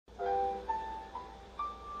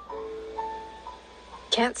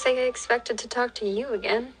Can't say I expected to talk to you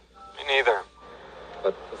again. Me neither.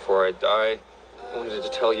 But before I die, I wanted to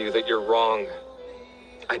tell you that you're wrong.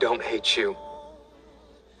 I don't hate you.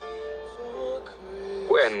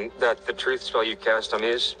 And that the truth spell you cast on me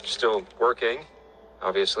is still working,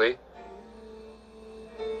 obviously.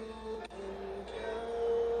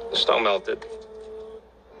 The snow melted.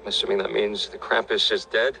 I'm assuming that means the Krampus is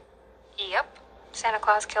dead? Yep. Santa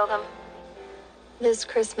Claus killed him. This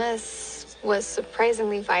Christmas was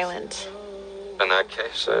surprisingly violent. In that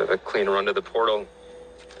case, a clean run to the portal.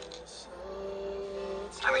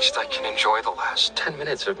 At least I can enjoy the last 10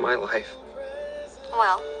 minutes of my life.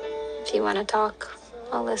 Well, if you want to talk,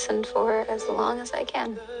 I'll listen for as long as I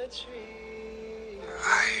can.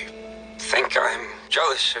 I think I'm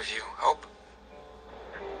jealous of you, Hope.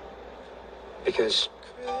 Because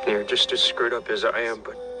you're just as screwed up as I am,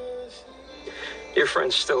 but your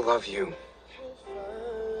friends still love you.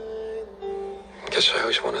 Guess I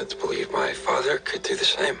always wanted to believe my father could do the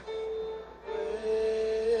same.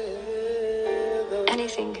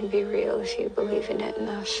 Anything can be real if you believe in it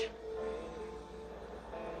enough.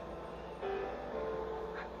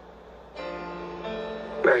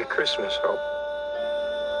 Merry Christmas, Hope.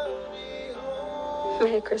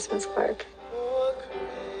 Merry Christmas, Clarke.